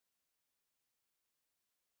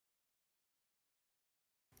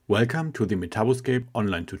Welcome to the MetaboScape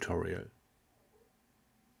online tutorial.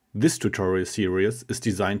 This tutorial series is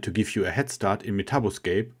designed to give you a head start in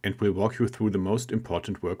MetaboScape and will walk you through the most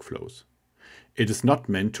important workflows. It is not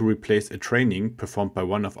meant to replace a training performed by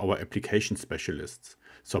one of our application specialists,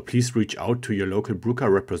 so please reach out to your local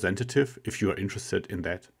Bruker representative if you are interested in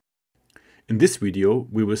that. In this video,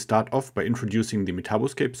 we will start off by introducing the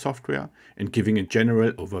MetaboScape software and giving a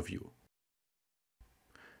general overview.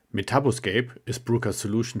 MetaboScape is Bruker's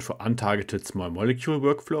solution for untargeted small molecule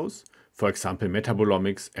workflows, for example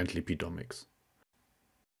Metabolomics and Lipidomics.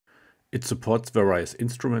 It supports various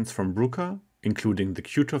instruments from Bruker, including the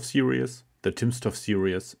QTOF series, the timsTOF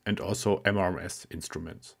series, and also MRMS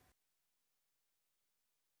instruments.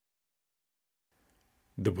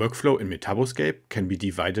 The workflow in MetaboScape can be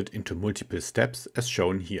divided into multiple steps as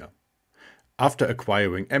shown here. After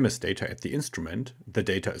acquiring MS data at the instrument, the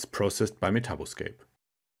data is processed by MetaboScape.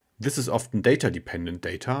 This is often data-dependent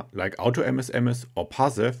data like AutoMS or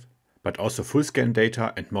Parsev, but also full-scan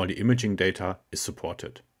data and MALDI imaging data is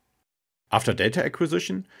supported. After data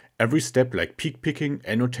acquisition, every step like peak picking,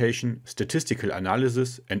 annotation, statistical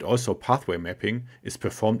analysis, and also pathway mapping is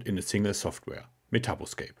performed in a single software,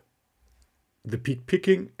 MetaboScape. The peak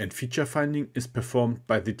picking and feature finding is performed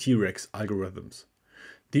by the T-Rex algorithms.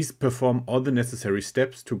 These perform all the necessary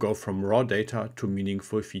steps to go from raw data to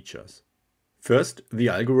meaningful features. First, the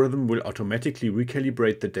algorithm will automatically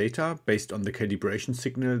recalibrate the data based on the calibration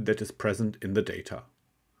signal that is present in the data.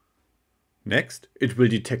 Next, it will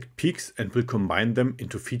detect peaks and will combine them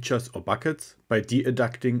into features or buckets by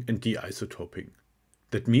de-adducting and de-isotoping.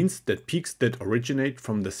 That means that peaks that originate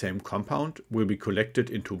from the same compound will be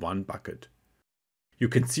collected into one bucket. You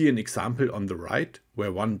can see an example on the right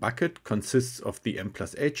where one bucket consists of the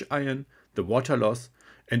M+H ion, the water loss,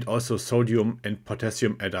 and also sodium and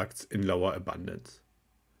potassium adducts in lower abundance.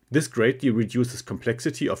 This greatly reduces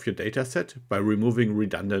complexity of your dataset by removing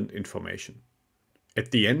redundant information.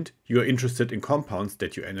 At the end, you are interested in compounds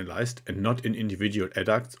that you analyzed and not in individual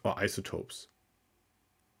adducts or isotopes.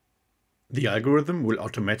 The algorithm will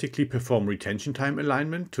automatically perform retention time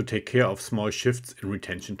alignment to take care of small shifts in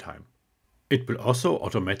retention time. It will also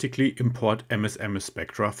automatically import MS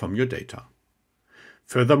spectra from your data.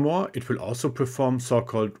 Furthermore, it will also perform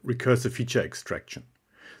so-called recursive feature extraction.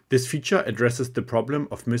 This feature addresses the problem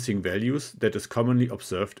of missing values that is commonly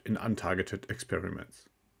observed in untargeted experiments.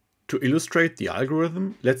 To illustrate the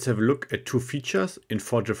algorithm, let's have a look at two features in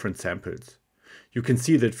 4 different samples. You can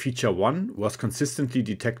see that feature 1 was consistently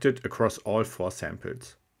detected across all 4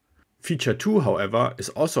 samples. Feature 2, however, is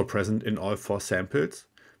also present in all 4 samples,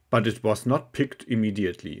 but it was not picked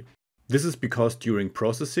immediately. This is because during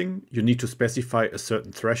processing, you need to specify a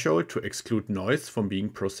certain threshold to exclude noise from being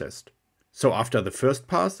processed. So after the first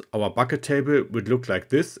pass, our bucket table would look like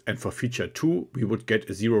this, and for feature 2, we would get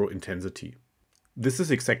a 0 intensity. This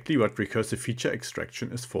is exactly what recursive feature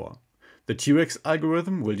extraction is for. The T-Rex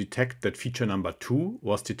algorithm will detect that feature number 2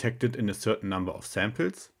 was detected in a certain number of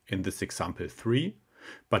samples, in this example 3,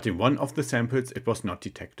 but in one of the samples it was not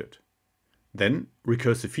detected. Then,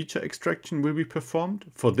 recursive feature extraction will be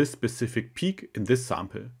performed for this specific peak in this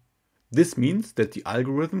sample. This means that the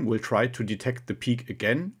algorithm will try to detect the peak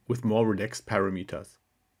again with more relaxed parameters.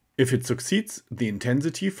 If it succeeds, the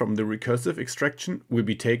intensity from the recursive extraction will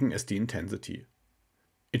be taken as the intensity.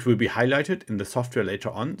 It will be highlighted in the software later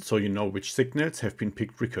on so you know which signals have been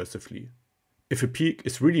picked recursively. If a peak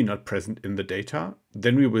is really not present in the data,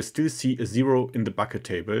 then we will still see a 0 in the bucket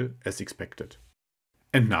table as expected.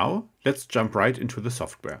 And now, let's jump right into the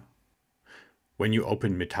software. When you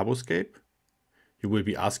open MetaboScape, you will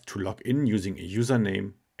be asked to log in using a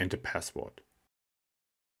username and a password.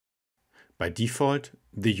 By default,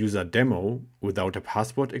 the user demo without a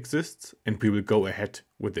password exists, and we will go ahead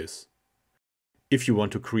with this. If you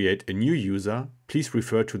want to create a new user, please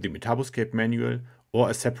refer to the MetaboScape manual or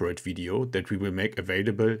a separate video that we will make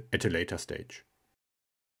available at a later stage.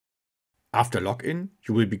 After login,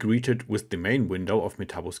 you will be greeted with the main window of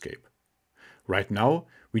MetaboScape. Right now,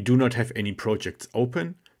 we do not have any projects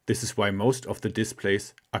open. This is why most of the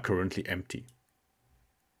displays are currently empty.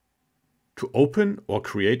 To open or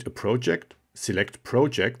create a project, select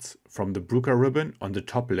Projects from the Bruker ribbon on the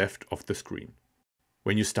top left of the screen.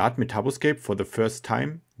 When you start MetaboScape for the first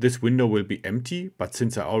time, this window will be empty, but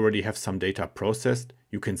since I already have some data processed,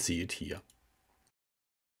 you can see it here.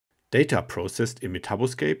 Data processed in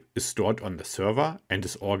MetaboScape is stored on the server and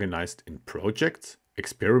is organized in projects,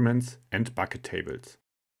 experiments, and bucket tables.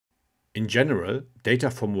 In general, data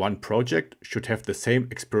from one project should have the same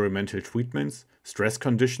experimental treatments, stress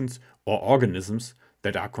conditions, or organisms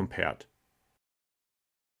that are compared.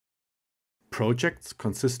 Projects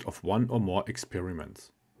consist of one or more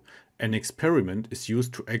experiments. An experiment is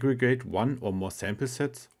used to aggregate one or more sample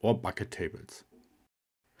sets or bucket tables.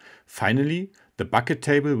 Finally, the bucket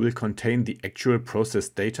table will contain the actual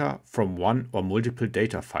processed data from one or multiple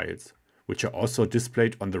data files, which are also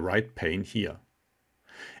displayed on the right pane here.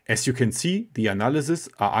 As you can see, the analyses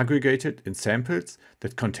are aggregated in samples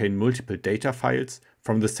that contain multiple data files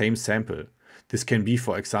from the same sample. This can be,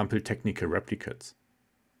 for example, technical replicates.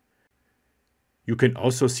 You can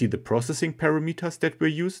also see the processing parameters that were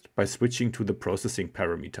used by switching to the Processing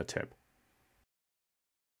Parameter tab.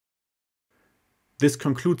 This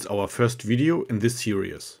concludes our first video in this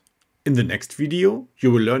series. In the next video,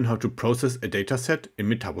 you will learn how to process a dataset in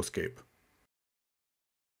MetaboScape.